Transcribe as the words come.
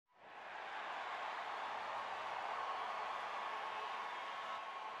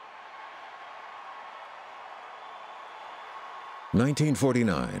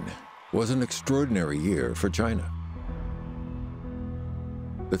1949 was an extraordinary year for China.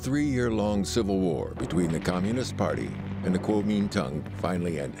 The 3-year-long civil war between the Communist Party and the Kuomintang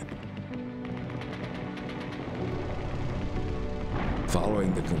finally ended.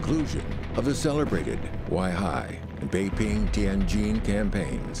 Following the conclusion of the celebrated Weihai and Beiping-Tianjin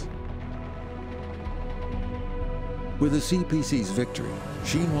campaigns. With the CPC's victory,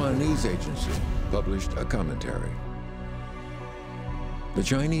 Xinhua News Agency published a commentary. The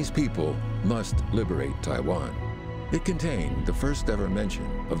Chinese people must liberate Taiwan. It contained the first ever mention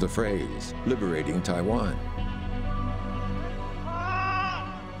of the phrase, liberating Taiwan.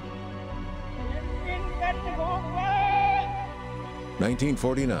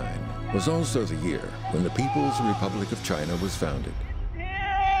 "1949 was also the year when the People's Republic of China was founded.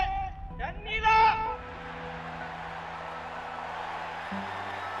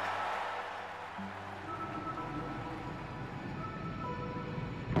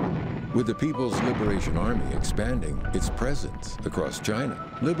 With the People's Liberation Army expanding its presence across China,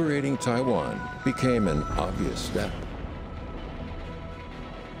 liberating Taiwan became an obvious step.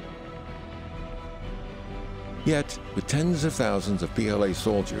 Yet, with tens of thousands of PLA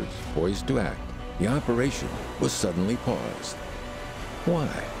soldiers poised to act, the operation was suddenly paused. Why?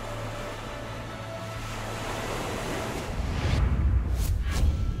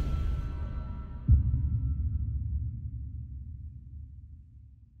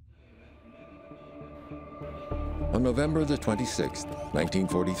 On November the 26th,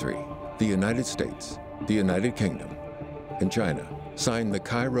 1943, the United States, the United Kingdom, and China signed the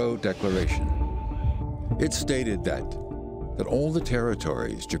Cairo Declaration. It stated that all the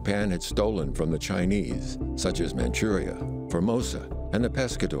territories Japan had stolen from the Chinese, such as Manchuria, Formosa, and the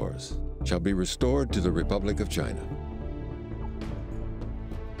Pescadores, shall be restored to the Republic of China.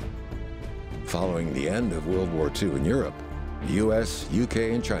 Following the end of World War II in Europe, the US,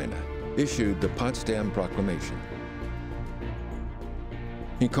 UK, and China issued the Potsdam Proclamation.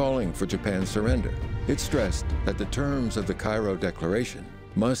 In calling for Japan's surrender, it stressed that the terms of the Cairo Declaration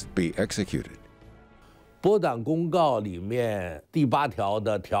must be executed. 波党公告里面第8条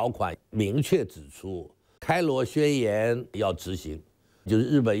的条款明确指出，开罗宣言要执行，就是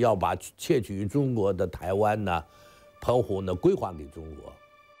日本要把窃取于中国的台湾呢、澎湖呢归还给中国。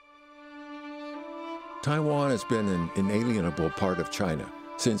Taiwan has been an inalienable part of China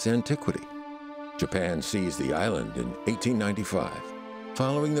since antiquity. Japan seized the island in 1895,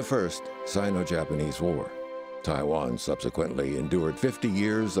 following the First Sino-Japanese War. Taiwan subsequently endured 50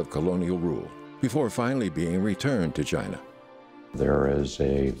 years of colonial rule before finally being returned to China. There is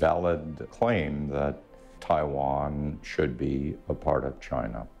a valid claim that Taiwan should be a part of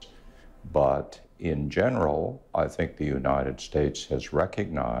China. But in general, I think the United States has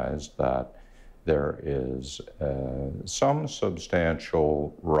recognized that there is some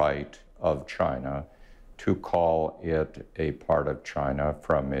substantial right of China to call it a part of China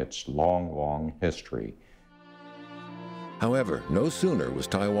from its long, long history. However, no sooner was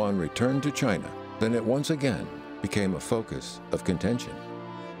Taiwan returned to China than it once again became a focus of contention.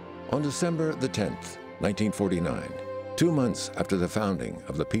 On December the 10th, 1949, 2 months after the founding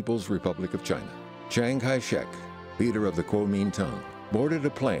of the People's Republic of China, Chiang Kai-shek, leader of the Kuomintang, boarded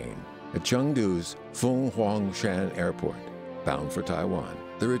a plane at Chengdu's Feng Huangshan Airport, bound for Taiwan.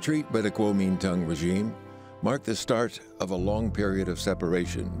 The retreat by the Kuomintang regime marked the start of a long period of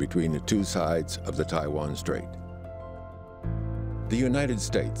separation between the two sides of the Taiwan Strait. The United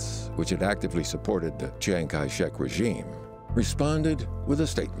States, which had actively supported the Chiang Kai-shek regime, responded with a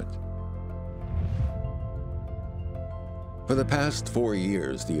statement. For the past 4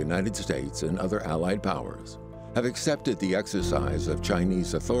 years, the United States and other allied powers have accepted the exercise of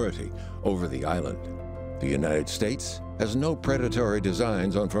Chinese authority over the island. The United States has no predatory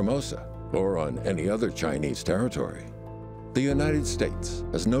designs on Formosa or on any other Chinese territory. The United States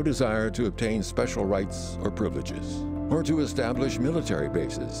has no desire to obtain special rights or privileges, or to establish military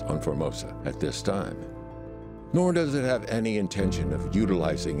bases on Formosa at this time. Nor does it have any intention of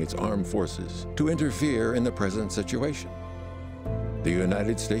utilizing its armed forces to interfere in the present situation. The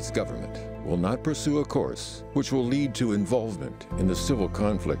United States government will not pursue a course which will lead to involvement in the civil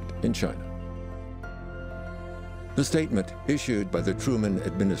conflict in China. The statement issued by the Truman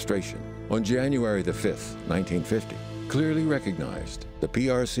administration on January the 5th, 1950, clearly recognized the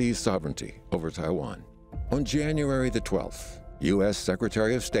PRC's sovereignty over Taiwan. On January the 12th, U.S.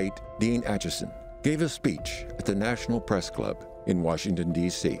 Secretary of State Dean Acheson gave a speech at the National Press Club in Washington,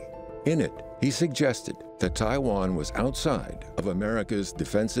 D.C. In it, he suggested that Taiwan was outside of America's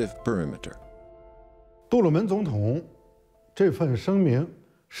defensive perimeter. 杜鲁门总统这份声明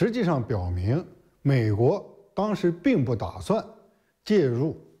实际上表明，美国当时并不打算介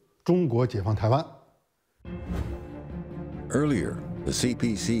入中国解放台湾。 Earlier, the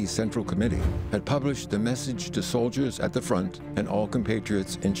CPC Central Committee had published a message to soldiers at the front and all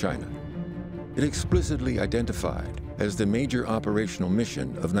compatriots in China. It explicitly identified as the major operational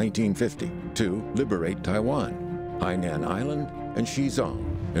mission of 1950 to liberate Taiwan, Hainan Island, and Xizang,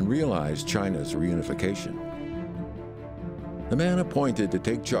 and realize China's reunification. The man appointed to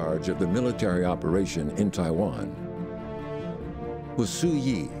take charge of the military operation in Taiwan was Su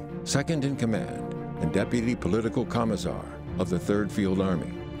Yi, second in command and deputy political commissar of the 3rd Field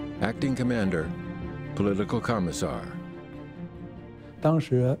Army, acting commander, political commissar. 当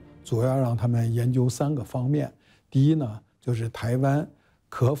时主要让他们研究3个方面，第一呢，就是台湾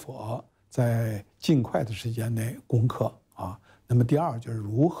可否在尽快的时间内攻克啊？那么第二就是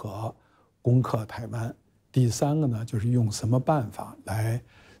如何攻克台湾，第3个呢，就是用什么办法来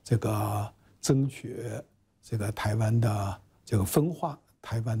争取台湾的分化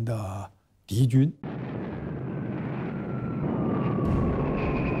台湾的敌军。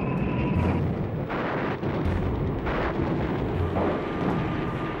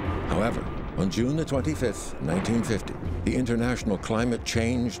 However, on June the 25th, 1950, the international climate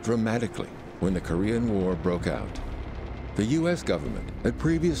changed dramatically when the Korean War broke out. The U.S. government had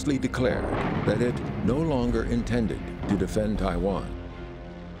previously declared that it no longer intended to defend Taiwan.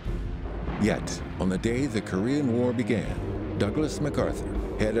 Yet, on the day the Korean War began, Douglas MacArthur,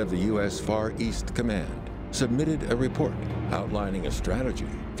 head of the U.S. Far East Command, submitted a report outlining a strategy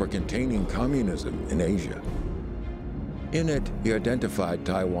for containing communism in Asia. In it, he identified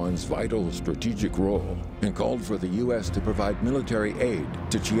Taiwan's vital strategic role and called for the U.S. to provide military aid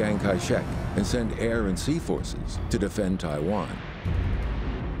to Chiang Kai-shek and send air and sea forces to defend Taiwan.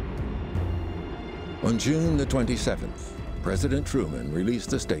 On June the 27th, President Truman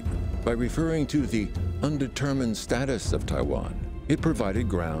released a statement by referring to the undetermined status of Taiwan. It provided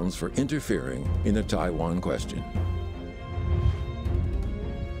grounds for interfering in the Taiwan question.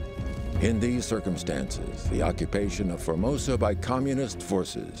 In these circumstances, the occupation of Formosa by communist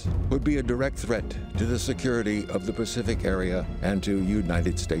forces would be a direct threat to the security of the Pacific area and to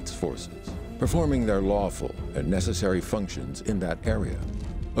United States forces, performing their lawful and necessary functions in that area.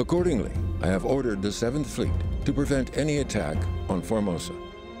 Accordingly, I have ordered the 7th Fleet to prevent any attack on Formosa.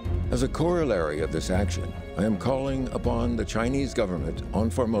 As a corollary of this action, I am calling upon the Chinese government on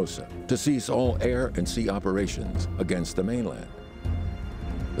Formosa to cease all air and sea operations against the mainland.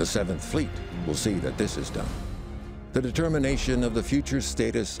 The 7th Fleet will see that this is done. The determination of the future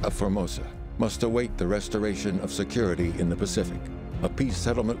status of Formosa must await the restoration of security in the Pacific, a peace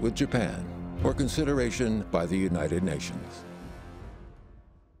settlement with Japan, or consideration by the United Nations.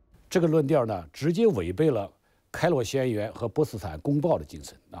 这个论调呢，直接违背了开罗宣言和波茨坦公报的精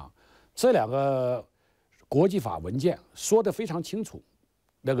神啊。这2个国际法文件说得非常清楚，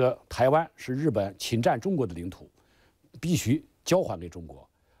那个台湾是日本侵占中国的领土，必须交还给中国。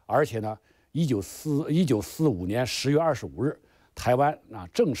而且呢，1945年10月25日，台湾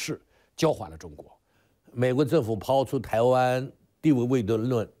正式交还了中国。美国政府抛出台湾地位未定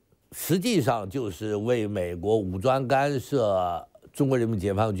论，实际上就是为美国武装干涉中国人民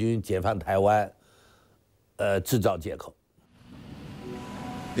解放军解放台湾，制造借口。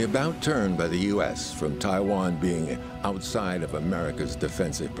The about turn by the U.S. from Taiwan being outside of America's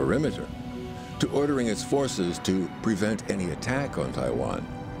defensive perimeter to ordering its forces to prevent any attack on Taiwan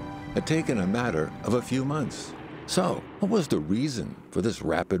had taken a matter of a few months. So, what was the reason for this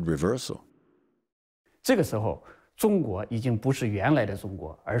rapid reversal? 这个时候，中国已经不是原来的中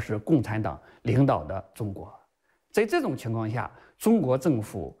国，而是共产党领导的中国。在这种情况下，中国政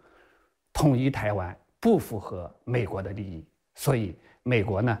府统一台湾不符合美国的利益，所以美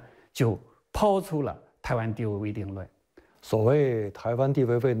国呢就抛出了台湾地位未定论。所谓台湾地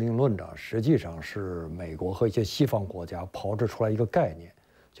位未定论呢，实际上是美国和一些西方国家炮制出来一个概念。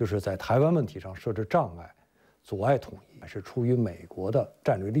 就是在台湾问题上设置障碍，阻碍统一，是出于美国的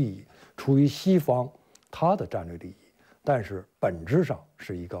战略利益，出于西方他的战略利益，但是本质上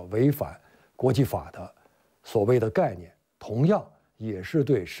是一个违反国际法的所谓的概念，同样也是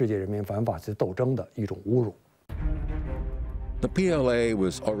对世界人民反法西斯斗争的一种侮辱。The PLA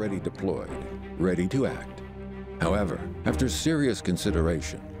was already deployed, ready to act. However, after serious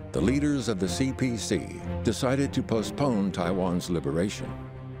consideration, the leaders of the CPC decided to postpone Taiwan's liberation.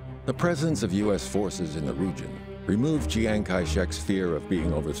 The presence of U.S. forces in the region removed Chiang Kai-shek's fear of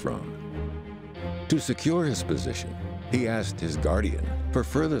being overthrown. To secure his position, he asked his guardian for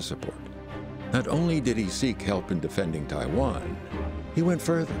further support. Not only did he seek help in defending Taiwan, he went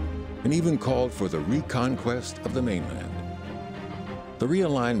further and even called for the reconquest of the mainland. The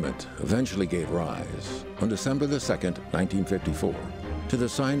realignment eventually gave rise, on December 2nd, 1954, to the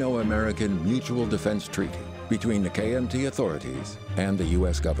Sino-American Mutual Defense Treaty between the KMT authorities and the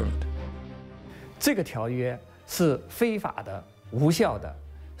U.S. government. 这个条约是非法的、无效的，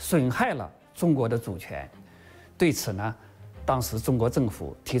损害了中国的主权。对此呢，当时中国政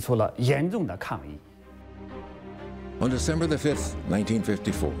府提出了严重的抗议。On December 5th,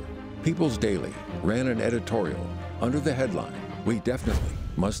 1954, People's Daily ran an editorial under the headline, "We definitely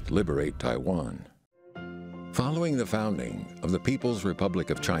must liberate Taiwan." Following the founding of the People's Republic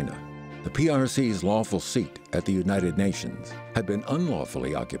of China, the PRC's lawful seat at the United Nations had been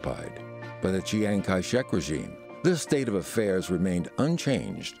unlawfully occupied by the Chiang Kai-shek regime. This state of affairs remained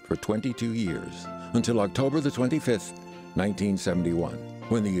unchanged for 22 years, until October the 25th, 1971,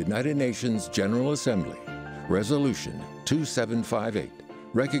 when the United Nations General Assembly, Resolution 2758,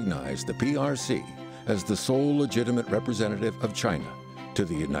 recognized the PRC as the sole legitimate representative of China to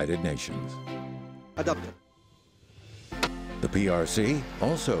the United Nations. Adopted. The PRC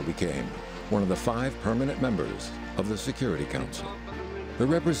also became one of the 5 permanent members of the Security Council. The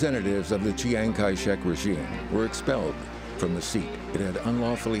representatives of the Chiang Kai-shek regime were expelled from the seat it had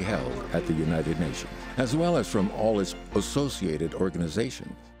unlawfully held at the United Nations, as well as from all its associated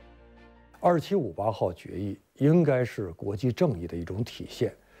organizations. 2758号决议应该是国际正义的一种体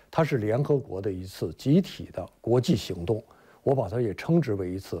现，它是联合国的一次集体的国际行动，我把它也称之为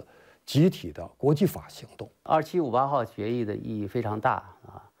一次集体的国际法行动。2758号决议的意义非常大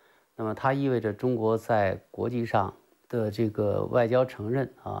啊，那么它意味着中国在国际上的这个外交承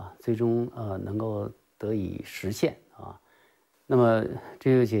认啊，最终能够得以实现啊，那么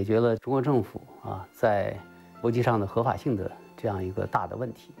这就解决了中国政府啊在国际上的合法性的这样一个大的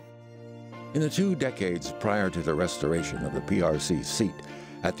问题。In the 2 decades prior to the restoration of the PRC's seat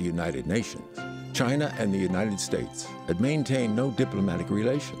at the United Nations, China and the United States had maintained no diplomatic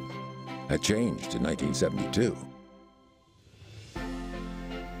relations. That changed in 1972.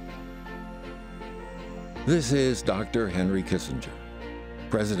 This is Dr. Henry Kissinger,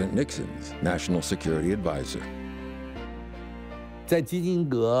 President Nixon's national security advisor. 在基辛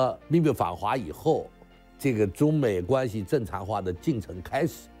格秘密访华以后，这个中美关系正常化的进程开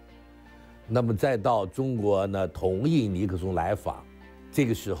始。那么再到中国呢同意尼克松来访，这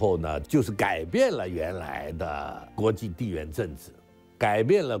个时候呢就是改变了原来的国际地缘政治，改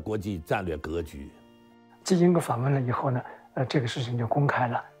变了国际战略格局。基辛格访问了以后呢，这个事情就公开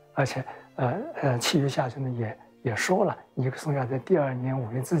了，而且7月下旬呢也说了，尼克松要在第2年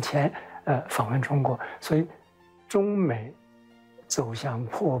5月之前访问中国，所以中美走向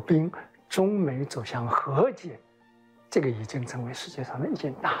破冰，中美走向和解，这个已经成为世界上的一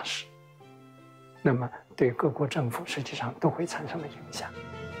件大事。那么对各国政府实际上都会产生了影响。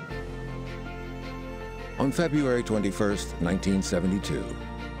On February 21st, 1972,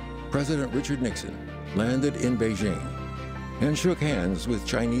 President Richard Nixon landed in Beijing and shook hands with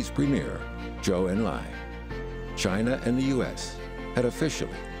Chinese Premier Zhou Enlai. China and the U.S. had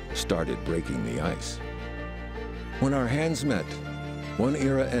officially started breaking the ice. When our hands met, one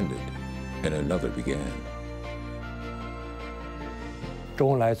era ended and another began. 周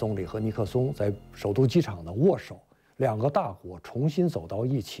恩来总理和尼克松在首都机场的握手，2个大国重新走到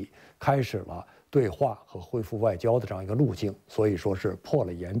一起，开始了对话和恢复外交的这样一个路径，所以说是破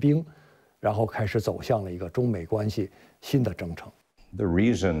了严冰，然后开始走向了一个中美关系新的征程。The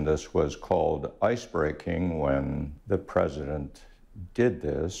reason this was called icebreaking when the president did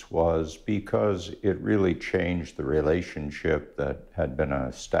this was because it really changed the relationship that had been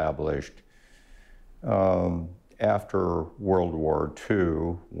established after World War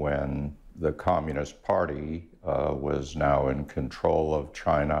II, when the Communist Party was now in control of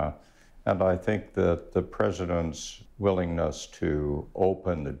China. And I think that the president's willingness to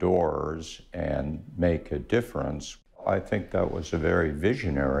open the doors and make a difference, I think that was a very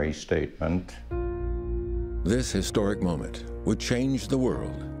visionary statement. This historic moment would change the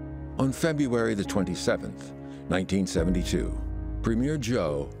world. On February the 27th, 1972, Premier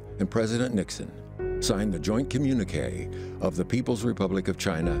Zhou and President Nixon signed the Joint Communique of the People's Republic of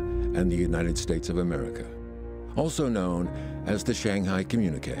China and the United States of America, also known as the Shanghai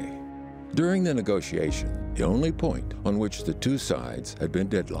Communique. During the negotiation, the only point on which the 2 sides had been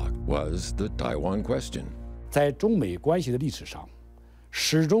deadlocked was the Taiwan question. 在中美关系的历史上，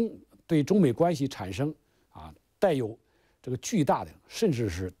始终对中美关系产生带有这个巨大的，甚至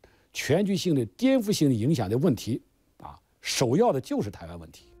是全局性的、颠覆性的影响的问题首要的就是台湾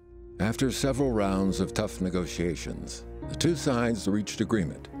问题。After several rounds of tough negotiations, the 2 sides reached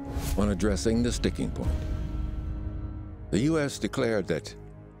agreement on addressing the sticking point. The U.S. declared that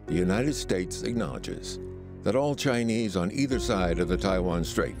the United States acknowledges that all Chinese on either side of the Taiwan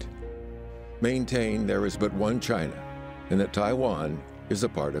Strait maintain there is but one China and that Taiwan is a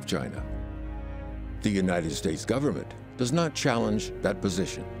part of China. The United States government does not challenge that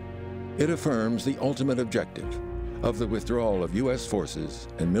position. It affirms the ultimate objective of the withdrawal of U.S. forces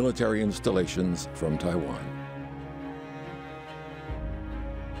and military installations from Taiwan.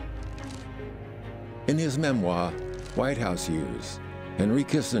 In his memoir, White House Years, Henry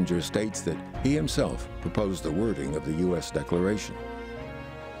Kissinger states that he himself proposed the wording of the U.S. declaration.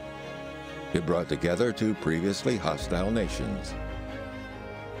 It brought together two previously hostile nations.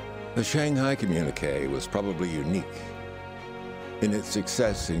 The Shanghai Communique was probably unique in its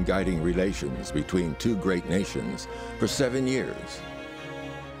success in guiding relations between two great nations for 7 years,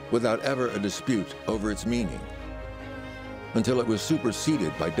 without ever a dispute over its meaning, until it was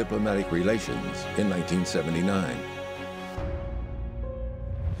superseded by diplomatic relations in 1979.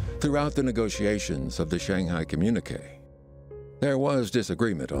 Throughout the negotiations of the Shanghai Communique, there was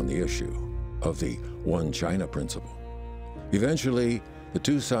disagreement on the issue of the One China principle. Eventually, the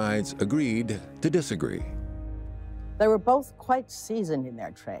two sides agreed to disagree. They were both quite seasoned in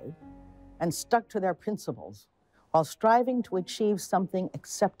their trade and stuck to their principles while striving to achieve something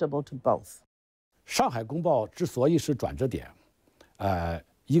acceptable to both. 上海公报之所以是转折点，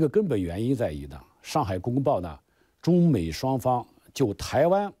一个根本原因在于呢，上海公报呢，中美双方就台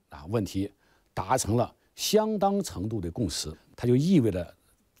湾问题达成了相当程度的共识，它就意味着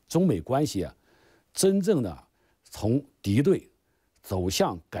中美关系真正的从敌对走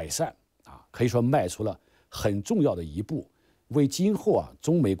向改善可以说迈出了很重要的一步，为今后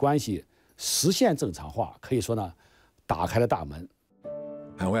中美关系实现正常化，可以说呢，打开了大门。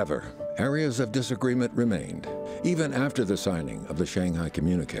However, areas of disagreement remained, even after the signing of the Shanghai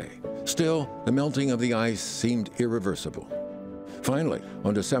Communique. Still, the melting of the ice seemed irreversible. Finally,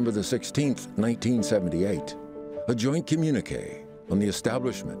 on December the 16th, 1978, a joint communique on the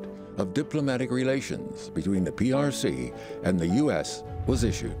establishment of diplomatic relations between the PRC and the U.S. was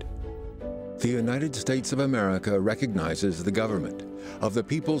issued. The United States of America recognizes the government of the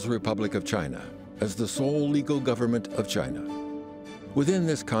People's Republic of China as the sole legal government of China. Within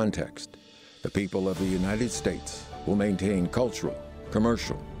this context, the people of the United States will maintain cultural,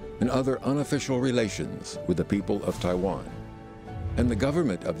 commercial, and other unofficial relations with the people of Taiwan. And the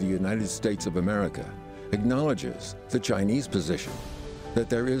government of the United States of America acknowledges the Chinese position that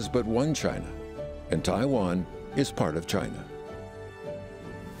there is but one China, and Taiwan is part of China.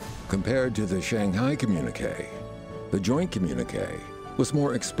 Compared to the Shanghai Communique, the Joint Communique was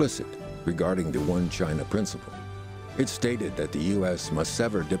more explicit regarding the One China principle. It stated that the U.S. must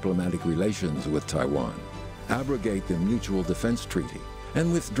sever diplomatic relations with Taiwan, abrogate the Mutual Defense Treaty,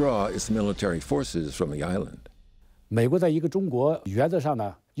 and withdraw its military forces from the island. 美国在一个中国原则上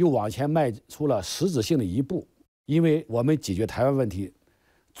呢，又往前迈出了实质性的一步，因为我们解决台湾问题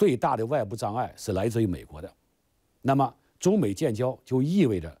最大的外部障碍是来自于美国的，那么中美建交就意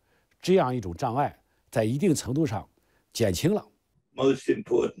味着这样一种障碍在一定程度上减轻了。Most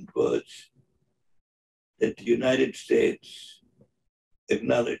important was that the United States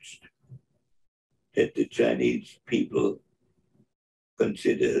acknowledged that the Chinese people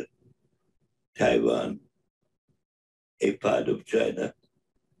consider Taiwan a part of China,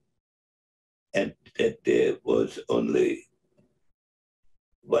 and that there was only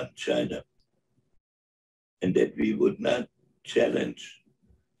one China, and that we would not challenge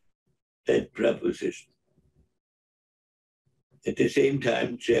that proposition. At the same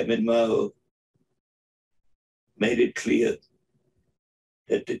time, Chairman Mao made it clear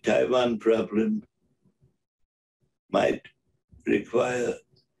that the Taiwan problem might require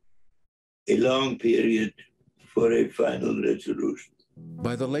a long period for a final resolution.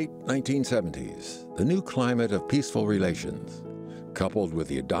 By the late 1970s, the new climate of peaceful relations, coupled with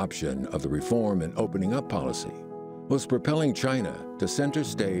the adoption of the reform and opening up policy, was propelling China to center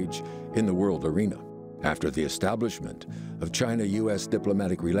stage in the world arena. After the establishment of China-U.S.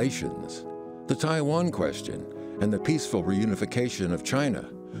 diplomatic relations, the Taiwan question and the peaceful reunification of China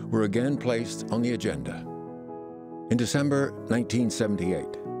were again placed on the agenda. In December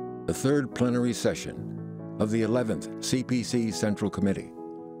 1978, the third plenary session of the 11th CPC Central Committee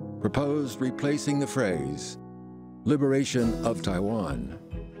proposed replacing the phrase "liberation of Taiwan"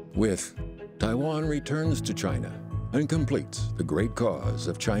 with "Taiwan returns to China and completes the great cause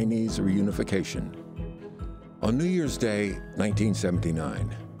of Chinese reunification." On New Year's Day,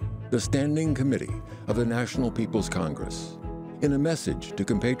 1979, the Standing Committee of the National People's Congress, in a message to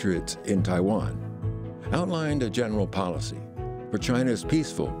compatriots in Taiwan, outlined a general policy for China's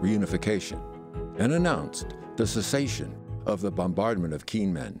peaceful reunification and announced the cessation of the bombardment of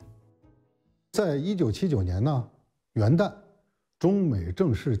Kinmen. 在1979年呢，元旦，中美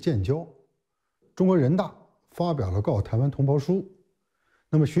正式建交，中国人大发表了告台湾同胞书，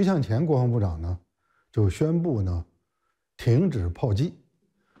那么徐向前国防部长呢，就宣布呢，停止炮击，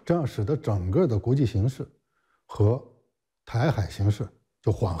这样使得整个的国际形势和台海形势就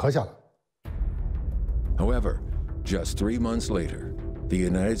缓和下来。However, just 3 months later, the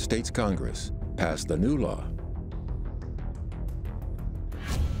United States Congress passed the new law.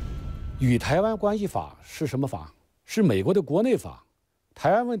 与台湾关系法是什么法？是美国的国内法。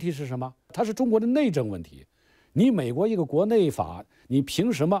台湾问题是什么？它是中国的内政问题。你美国一个国内法，你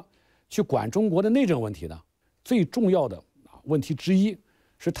凭什么去管中国的内政问题呢？最重要的问题之一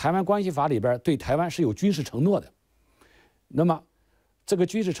是台湾关系法里边对台湾是有军事承诺的。那么，这个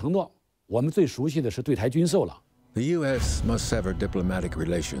军事承诺，我们最熟悉的是对台军售了。The U.S. must sever diplomatic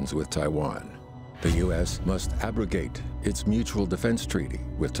relations with Taiwan. The U.S. must abrogate its mutual defense treaty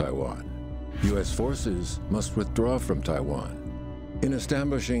with Taiwan. U.S. forces must withdraw from Taiwan. In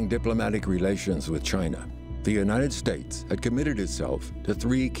establishing diplomatic relations with China, the United States had committed itself to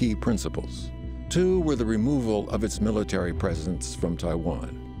 3 key principles. 2 were the removal of its military presence from Taiwan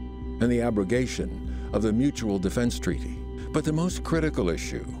and the abrogation of the mutual defense treaty. But the most critical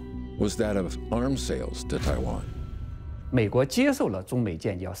issue was that of arms sales to Taiwan. 美国接受了中美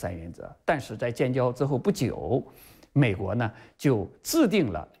建交3原则，但是在建交之后不久，美国呢就制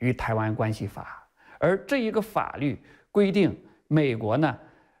定了与台湾关系法，而这一个法律规定，美国呢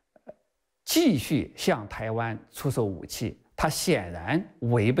继续向台湾出售武器，它显然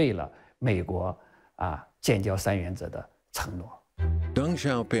违背了美国建交3原则的承诺。Deng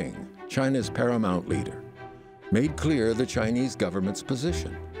Xiaoping, China's paramount leader, made clear the Chinese government's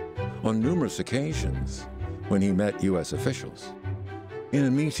position on numerous occasions when he met U.S. officials. In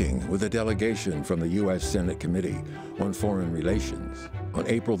a meeting with a delegation from the U.S. Senate Committee on Foreign Relations on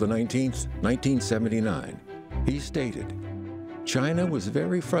April the 19th, 1979, he stated, China was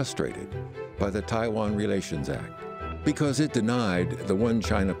very frustrated by the Taiwan Relations Act because it denied the One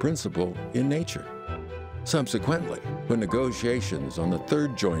China principle in nature. Subsequently, when negotiations on the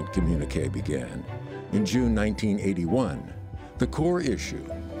third Joint Communique began in June 1981, the core issue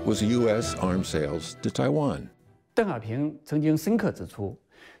was U.S. arms sales to Taiwan. 邓小平曾经深刻指出，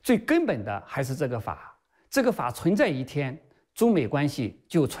最根本的还是这个法。这个法存在一天，中美关系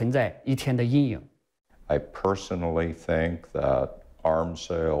就存在一天的阴影。I personally think that arms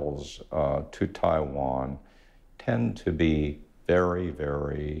sales to Taiwan tend to be very,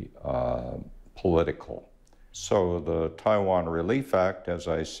 very political. So the Taiwan Relief Act, as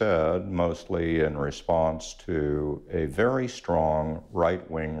I said, mostly in response to a very strong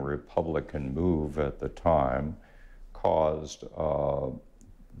right-wing Republican move at the time, caused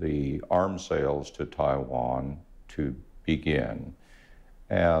the arms sales to Taiwan to begin.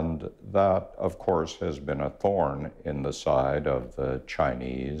 And that, of course, has been a thorn in the side of the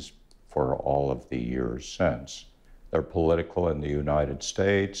Chinese for all of the years since. They're political in the United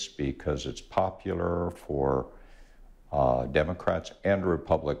States because it's popular for Democrats and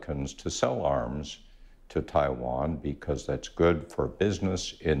Republicans to sell arms to Taiwan because that's good for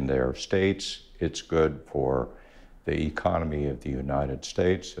business in their states, it's good for the economy of the United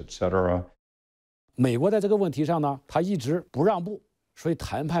States, etc. 美国在这个问题上呢，他一直不让步，所以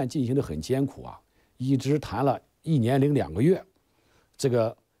谈判进行得很艰苦啊，一直谈了1年零2个月。这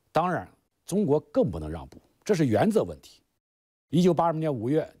个当然，中国更不能让步。这是原则问题。1982年5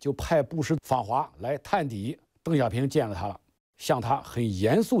月，就派布什访华来探底，邓小平见了他了，向他很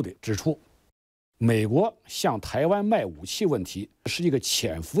严肃地指出，美国向台湾卖武器问题是一个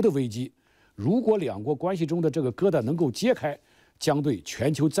潜伏的危机，如果两国关系中的这个疙瘩能够揭开，将对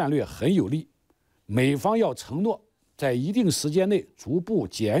全球战略很有利。美方要承诺在一定时间内逐步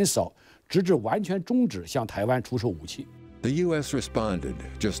减少，直至完全终止向台湾出售武器。The U.S. responded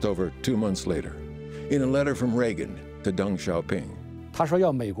just over 2 months later. In a letter from Reagan to Deng Xiaoping, 他说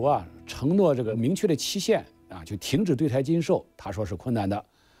要美国承诺这个明确的期限就停止对台军售，他说是困难的，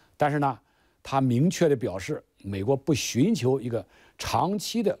但是呢，他明确的表示美国不寻求一个长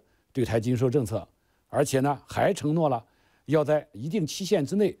期的对台军售政策，而且呢还承诺了要在一定期限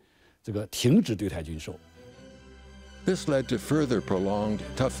之内这个停止对台军售。This led to further prolonged,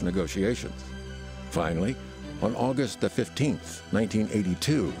 tough negotiations. Finally, on August the 15th,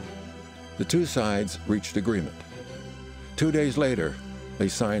 1982, the two sides reached agreement. 2 days later, they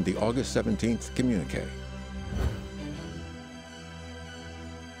signed the August 17th communique.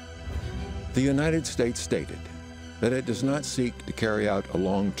 The United States stated that it does not seek to carry out a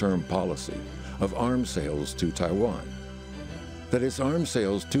long-term policy of arms sales to Taiwan, that its arms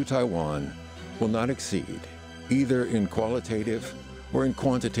sales to Taiwan will not exceed, either in qualitative or in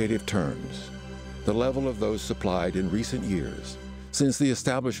quantitative terms, the level of those supplied in recent years since the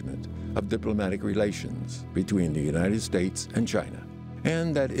establishment of diplomatic relations between the United States and China,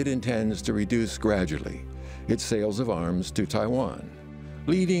 and that it intends to reduce gradually its sales of arms to Taiwan,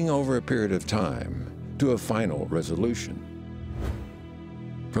 leading over a period of time to a final resolution.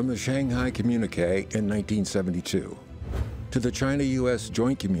 From the Shanghai Communique in 1972 to the China-U.S.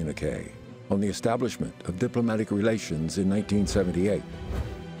 Joint Communique on the establishment of diplomatic relations in 1978,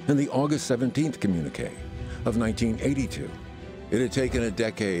 and the August 17th Communique of 1982, it had taken a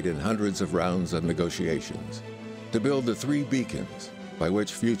decade and hundreds of rounds of negotiations to build the three beacons by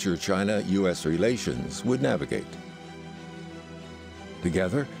which future China-U.S. relations would navigate.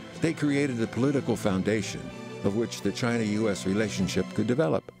 Together, they created a political foundation of which the China-U.S. relationship could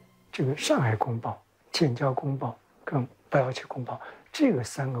develop. 这个上海公报、建交公报跟817公报这个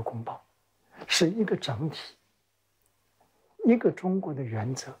3个公报是一个整体，一个中国的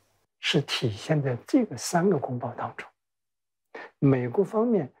原则是体现在这个3个公报当中。美国方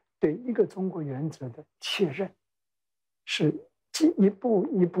面对一个中国原则的确认，是一步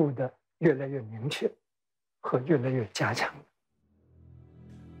一步的越来越明确和越来越加强的。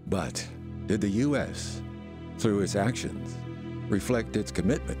But did the U.S., through its actions, reflect its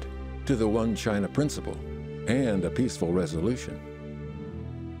commitment to the One China principle and a peaceful resolution?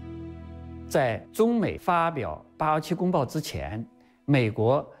 在中美发表817公报之前，美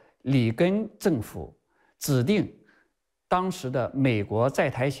国里根政府指定当时的美国在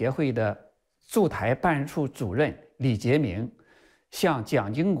台协会的驻台办事处主任李杰明向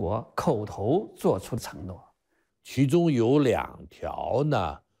蒋经国口头做出承诺，其中有2条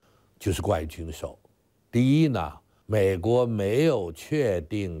呢，就是关于军售。第一呢，美国没有确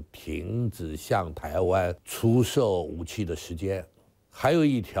定停止向台湾出售武器的时间。还有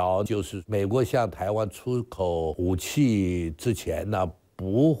一条就是美国向台湾出口武器之前呢，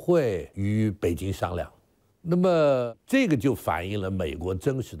不会与北京商量。那么这个就反映了美国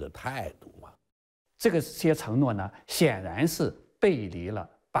真实的态度嘛。这些承诺呢，显然是背离了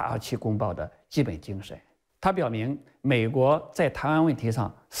817公报的基本精神。它表明美国在台湾问题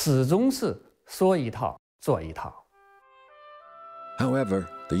上始终是说一套做一套。However,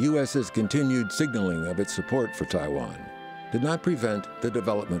 the U.S.'s continued signaling of its support for Taiwan did not prevent the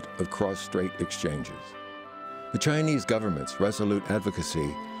development of cross-strait exchanges. The Chinese government's resolute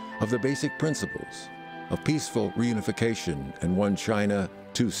advocacy of the basic principles of peaceful reunification and one China,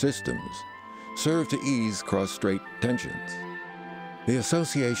 two systems served to ease cross-strait tensions. The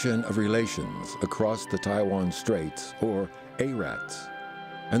Association of Relations Across the Taiwan Straits, or ARATS,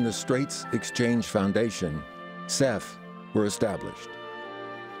 and the Straits Exchange Foundation, CEF, were established.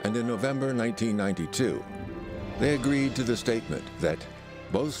 And in November 1992, they agreed to the statement that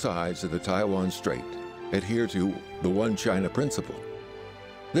both sides of the Taiwan Strait adhere to the One China principle.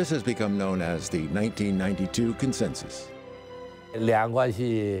 This has become known as the 1992 Consensus. 两岸关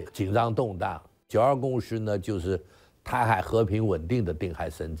系紧张动荡，92共识呢，就是台海和平稳定的定海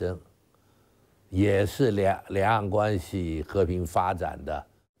神针，也是两岸关系和平发展的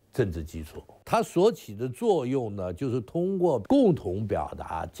政治基础。它所起的作用呢，就是通过共同表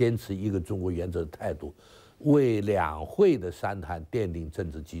达坚持一个中国原则的态度，为两会的商谈奠定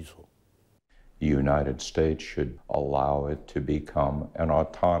政治基础。The United States should allow it to become an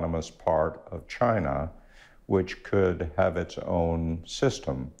autonomous part of China, which could have its own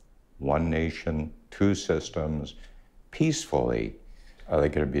system, one nation, two systems, peacefully. I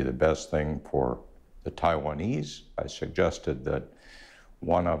think it would be the best thing for the Taiwanese. I suggested that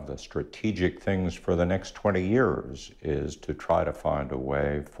one of the strategic things for the next 20 years is to try to find a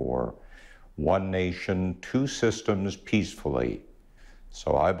way for one nation, two systems peacefully.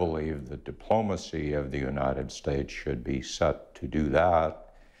 So I believe the diplomacy of the United States should be set to do that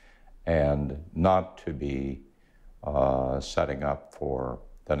and not to be setting up for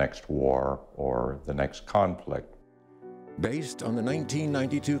the next war or the next conflict. Based on the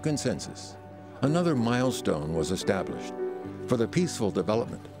 1992 Consensus, another milestone was established for the peaceful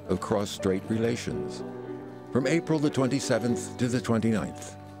development of cross-strait relations. From April the 27th to the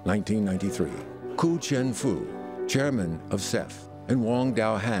 29th, 1993, Ku Qianfu, chairman of CEF, and Wang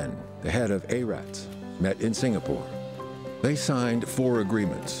Daohan, the head of ARATS, met in Singapore. They signed 4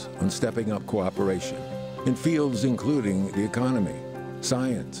 agreements on stepping up cooperation in fields including the economy,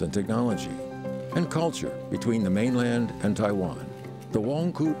 science and technology, and culture between the mainland and Taiwan. The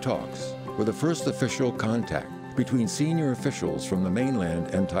Wang-Ku talks were the first official contact between senior officials from the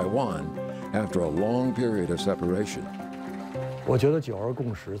mainland and Taiwan after a long period of separation. 我觉得92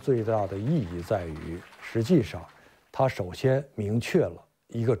共识最大的意义在于，实际上它首先明确了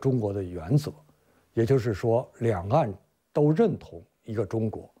一个中国的原则，也就是说两岸都认同一个中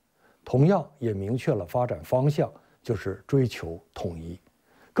国，同样也明确了发展方向，就是追求统一。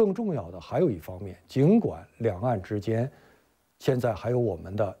更重要的还有一方面，尽管两岸之间现在还有我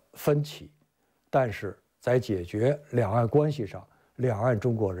们的分歧，但是在解决两岸关系上，两岸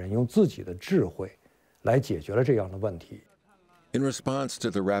中国人用自己的智慧来解决了这样的问题。In response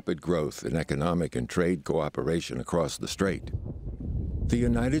to the rapid growth in economic and trade cooperation across the strait, the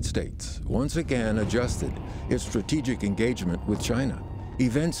United States once again adjusted its strategic engagement with China.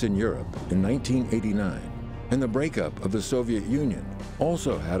 Events in Europe in 1989 and the breakup of the Soviet Union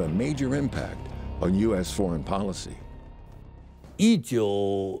also had a major impact on U.S. foreign policy.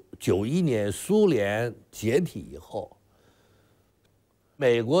 1991年苏联解体以后，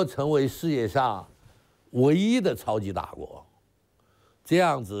美国成为世界上唯一的超级大国。这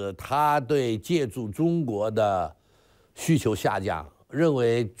样子，他对借助中国的需求下降，认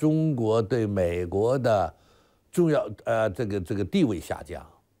为中国对美国的重要这个地位下降，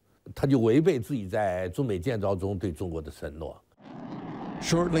他就违背自己在中美建交中对中国的承诺。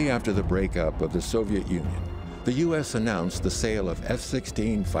Shortly after the breakup of the Soviet Union, the U.S. announced the sale of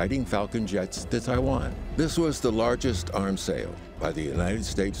F-16 Fighting Falcon jets to Taiwan. This was the largest arms sale by the United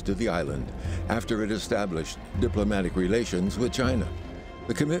States to the island after it established diplomatic relations with China.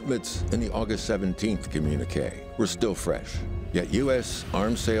 The commitments in the August 17th communique were still fresh, yet U.S.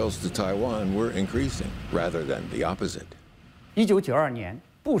 arms sales to Taiwan were increasing rather than the opposite. 1992年，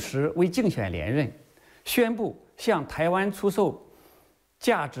布什为竞选连任，宣布向台湾出售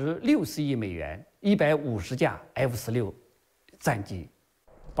价值60亿美元、150架 F-16战机。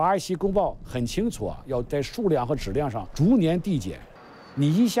巴伊西公报很清楚啊，要在数量和质量上逐年递减。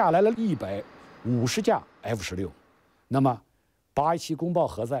你一下来了150架 F-16，那么巴伊西公报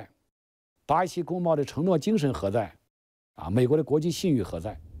何在？巴伊西公报的承诺精神何在？啊，美国的国际信誉何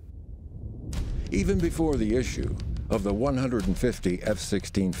在？ Even before the issue of the 150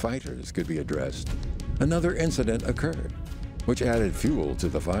 F-16 fighters could be addressed, another incident occurred, which added fuel to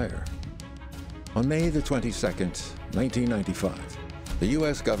the fire. On May the 22nd, 1995, the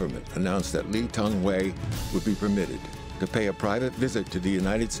U.S. government announced that Lee Teng-hui would be permitted to pay a private visit to the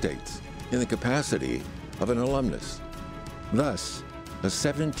United States in the capacity of an alumnus. Thus, a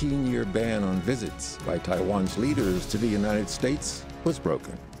 17-year ban on visits by Taiwan's leaders to the United States was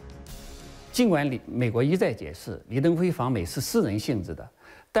broken. 尽管美国一再解释李登辉访美是私人性质的，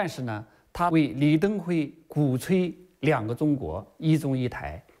但是呢，他为李登辉鼓吹2个中国、一中一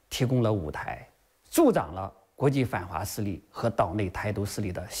台提供了舞台，助长了国际反华势力和岛内台独势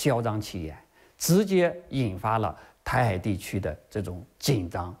力的嚣张气焰，直接引发了台海地区的这种紧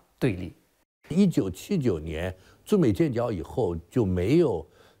张对立。1979年中美建交以后，就没有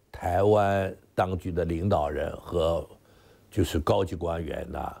台湾当局的领导人和就是高级官员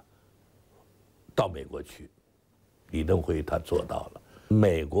到美国去。李登辉他做到了，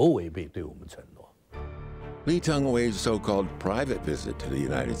美国违背对我们承诺。Lee Teng-hui's so-called private visit to the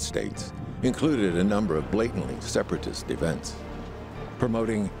United States included a number of blatantly separatist events,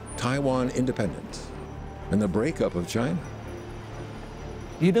 promoting Taiwan independence and the breakup of China.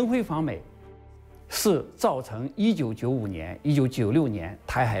 李登辉访美是造成1995年、1996年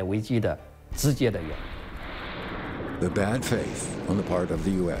台海危机的直接的原因。 The bad faith on the part of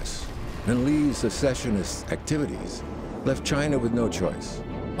the U.S. and Lee's secessionist activities left China with no choice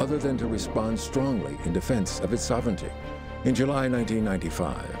other than to respond strongly in defense of its sovereignty. In July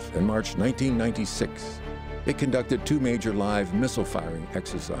 1995 and March 1996, it conducted 2 major live missile firing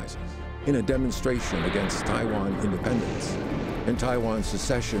exercises in a demonstration against Taiwan independence and Taiwan's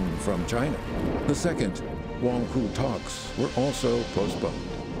secession from China. The second, Guanghu talks were also postponed.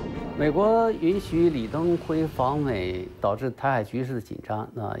 美国允许李登辉访美，导致台海局势的紧张。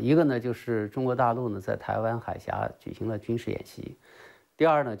一个呢，就是中国大陆呢在台湾海峡举行了军事演习；第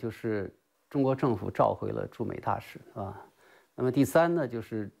二呢，就是中国政府召回了驻美大使那么第三呢，就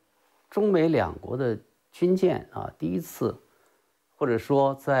是中美2国的军舰第一次，或者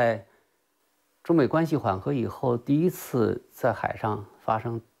说在中美关系缓和以后，第一次在海上发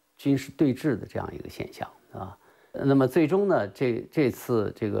生军事对峙的这样一个现象那么最终呢，这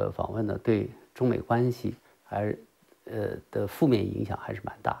次这个访问呢，对中美关系的负面影响还是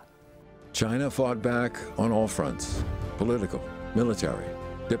蛮大的。China fought back on all fronts: political, military,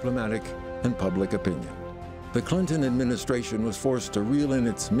 diplomatic, and public opinion. The Clinton administration was forced to reel in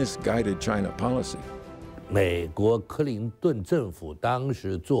its misguided China policy. 美国克林顿政府当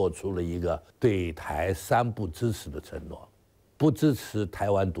时做出了一个对台3不支持的承诺：不支持台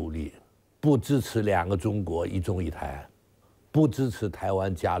湾独立，不支持2个中国、一中一台，不支持台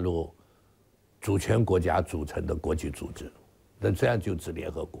湾加入主权国家组成的国际组织。那这样就指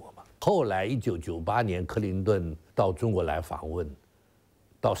联合国嘛。后来1998年克林顿到中国来访问，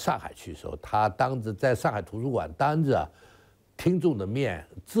到上海去的时候，他当着在上海图书馆当着听众的面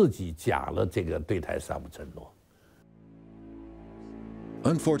自己讲了这个对台3不承诺。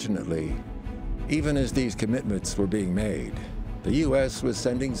Unfortunately, even as these commitments were being made, the U.S. was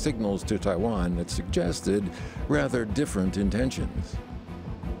sending signals to Taiwan that suggested rather different intentions.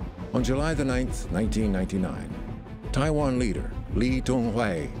 On July the 9th, 1999, Taiwan leader Lee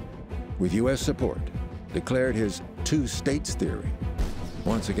Tong-hui, with U.S. support, declared his two-states theory.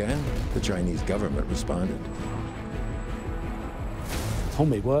 Once again, the Chinese government responded. 从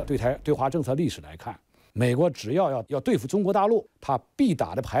美国对华政策历史来看，美国只要对付中国大陆，他必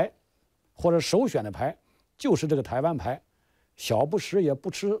打的牌，或者首选的牌，就是这个台湾牌。小布什也不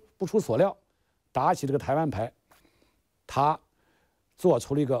出所料，打起这个台湾牌，他做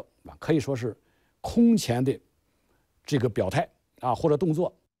出了一个可以说是空前的这个表态啊，或者动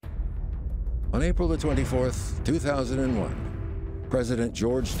作。On April the 24th, 2001, President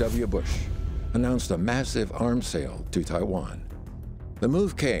George W. Bush announced a massive arms sale to Taiwan. The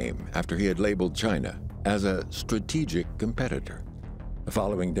move came after he had labeled China as a strategic competitor. The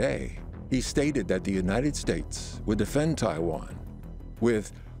following day, he stated that the United States would defend Taiwan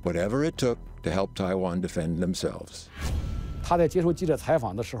with whatever it took to help Taiwan defend themselves. 他在接受记者采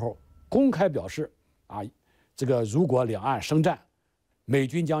访的时候，公开表示啊，这个如果两岸生战，美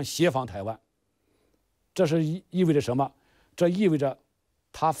军将协防台湾。这是意味着什么？这意味着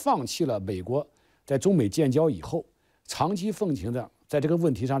他放弃了美国在中美建交以后长期奉行的在这个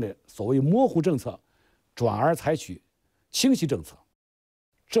问题上的所谓模糊政策，转而采取清晰政策。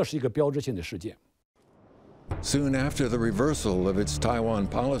这是一个标志性的事件。Soon after the reversal of its Taiwan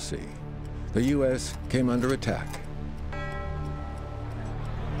policy, the U.S. came under attack.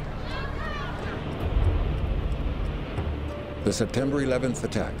 The September 11th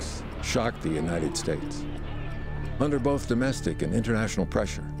attacks shocked the United States. Under both domestic and international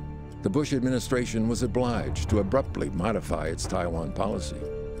pressure, the Bush administration was obliged to abruptly modify its Taiwan policy.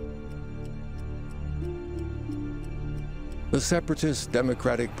 The separatist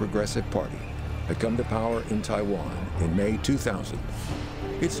Democratic Progressive Party had come to power in Taiwan in May 2000.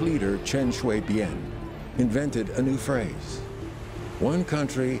 Its leader, Chen Shui-bian, invented a new phrase, one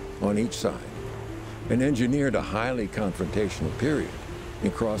country on each side, and engineered a highly confrontational period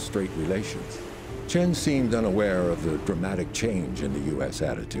in cross-strait relations. Chen seemed unaware of the dramatic change in the U.S.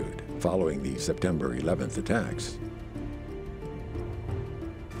 attitude following the September 11th attacks.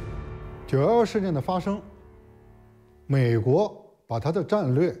 9.11事件的发生，美国把它的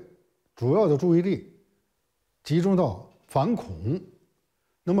战略主要的注意力集中到反恐，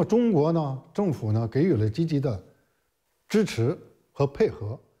那么中国呢，政府呢给予了积极的支持和配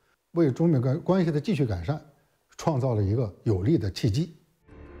合，为中美关系的继续改善创造了一个有利的契机。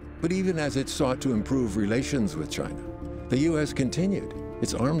 But even as it sought to improve relations with China, the U.S. continued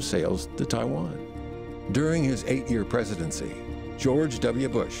its arms sales to Taiwan. During his 8-year presidency, George W.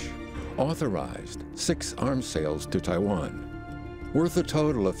 Bush authorized 6 arms sales to Taiwan, worth a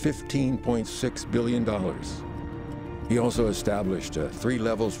total of $15.6 billion. He also established a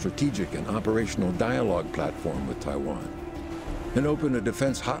 3-level strategic and operational dialogue platform with Taiwan and opened a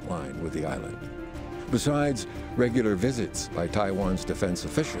defense hotline with the island. Besides regular visits by Taiwan's defense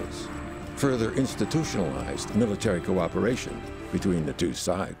officials, further institutionalized military cooperation between the two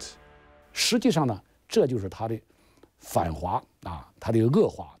sides. 实际上呢，这就是他的反华啊，他的恶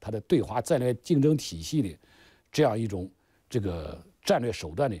化，他的对华战略竞争体系的这样一种这个战略手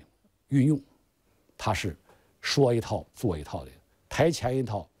段的运用，他是说一套做一套的，台前一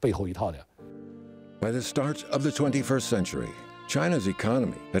套背后一套的。By the start of the 21st century, China's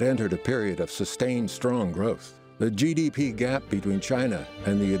economy had entered a period of sustained strong growth. The GDP gap between China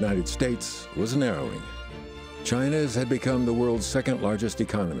and the United States was narrowing. China's had become the world's second-largest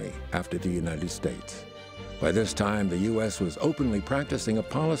economy after the United States. By this time, the U.S. was openly practicing a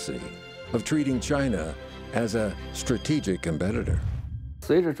policy of treating China as a strategic competitor.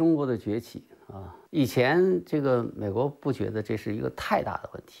 随着中国的崛起啊，以前这个美国不觉得这是一个太大的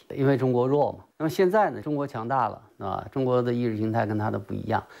问题，因为中国弱嘛。那么现在呢，中国强大了啊，中国的意识形态跟他的不一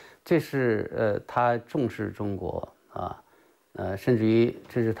样，这是他重视中国啊，甚至于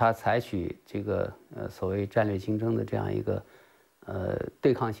这是他采取这个所谓战略竞争的这样一个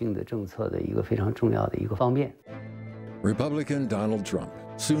对抗性的政策的一个非常重要的一个方面。Republican Donald Trump,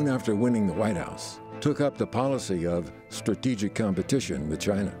 soon after winning the White House, took up the policy of strategic competition with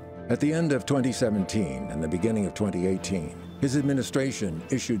China. At the end of 2017 and the beginning of 2018, his administration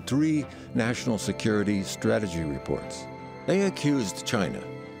issued 3 national security strategy reports. They accused China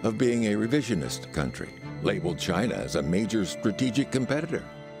of being a revisionist country, labeled China as a major strategic competitor,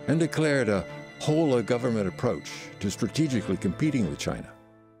 and declared a whole-of-government approach to strategically competing with China.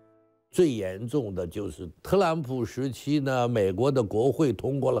 最严重的就是特朗普时期呢，美国的国会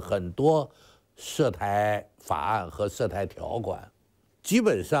通过了很多涉台法案和涉台条款，基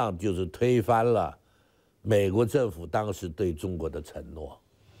本上就是推翻了美国政府当时对中国的承诺。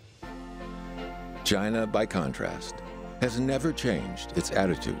China, by contrast, has never changed its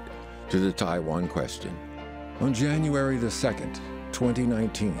attitude to the Taiwan question. On January the 2nd,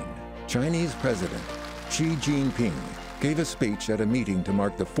 2019, Chinese President Xi Jinping gave a speech at a meeting to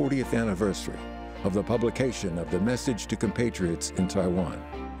mark the 40th anniversary of the publication of the Message to Compatriots in Taiwan.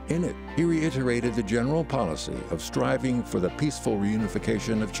 In it, he reiterated the general policy of striving for the peaceful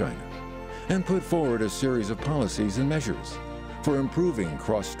reunification of China and put forward a series of policies and measures for improving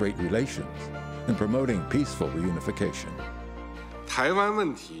cross-strait relations and promoting peaceful reunification. 台湾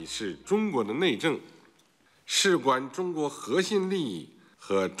问题是中国的内政，事关中国核心利益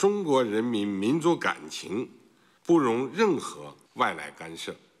和中国人民民族感情，不容任何外来干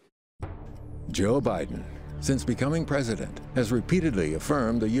涉。Joe Biden, since becoming president, has repeatedly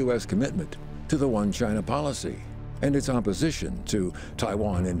affirmed the U.S. commitment to the One China policy and its opposition to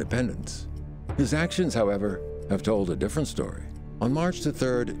Taiwan independence. His actions, however, have told a different story. On March 3,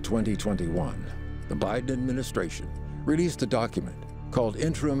 2021, the Biden administration released a document called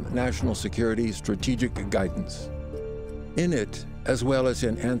Interim National Security Strategic Guidance. In it, as well as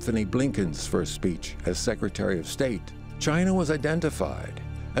in Anthony Blinken's first speech as Secretary of State, China was identified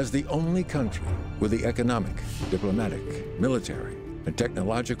as the only country with the economic, diplomatic, military, and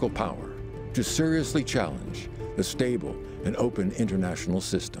technological power to seriously challenge the stable and open international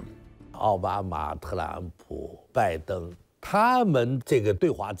system. 奥巴马、特朗普、拜登，他们这个对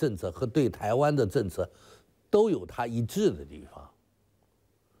华政策和对台湾的政策都有它一致的地方，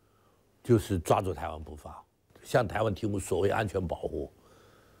就是抓住台湾不放，向台湾提供所谓安全保护。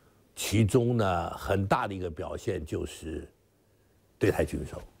其中呢，很大的一个表现就是对台军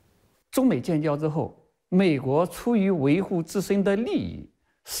售。中美建交之后，美国出于维护自身的利益，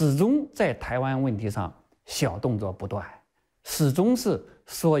始终在台湾问题上小动作不断，始终是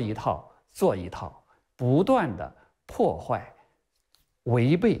说一套做一套，不断的破坏、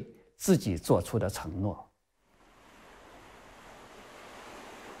违背自己做出的承诺。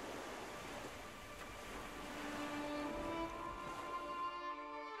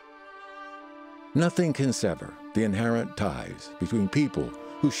Nothing can sever the inherent ties between people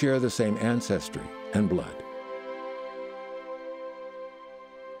who share the same ancestry and blood.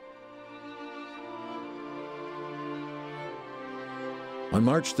 On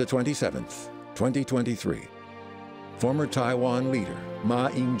March the 27th, 2023, former Taiwan leader Ma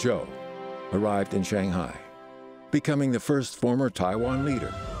Ying-jeou arrived in Shanghai, becoming the first former Taiwan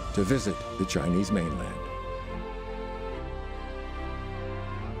leader to visit the Chinese mainland.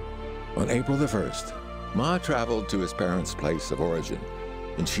 On April the 1st, Ma traveled to his parents' place of origin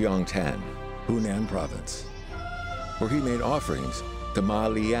in Xiongtan, Hunan province, where he made offerings to Ma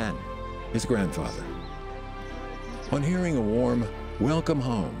Lian, his grandfather. On hearing a warm welcome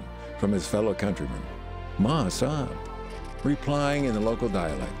home from his fellow countrymen, Ma sobbed. Replying in the local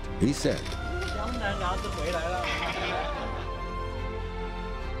dialect, he said,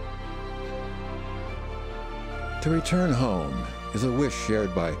 "To return home is a wish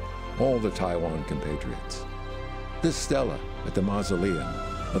shared by all the Taiwan compatriots. This stela at the mausoleum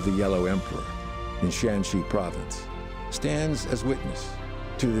of the Yellow Emperor in Shanxi province stands as witness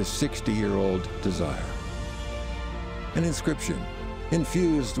to this 60-year-old desire. An inscription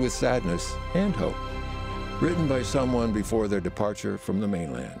infused with sadness and hope, written by someone before their departure from the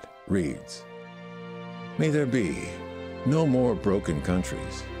mainland, reads, 'May there be no more broken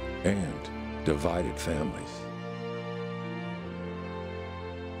countries and divided families.'"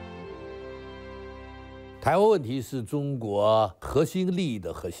 台湾问题是中国核心利益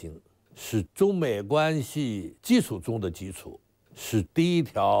的核心，是中美关系基础中的基础，是第一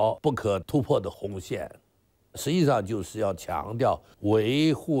条不可突破的红线。实际上就是要强调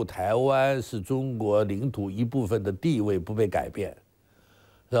维护台湾是中国领土一部分的地位不被改变，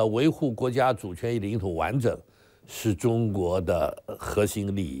维护国家主权与领土完整是中国的核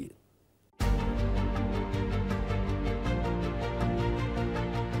心利益。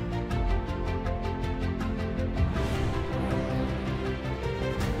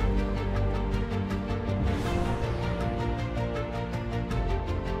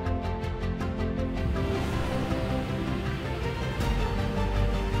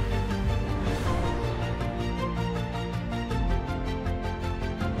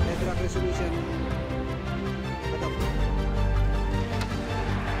Resolution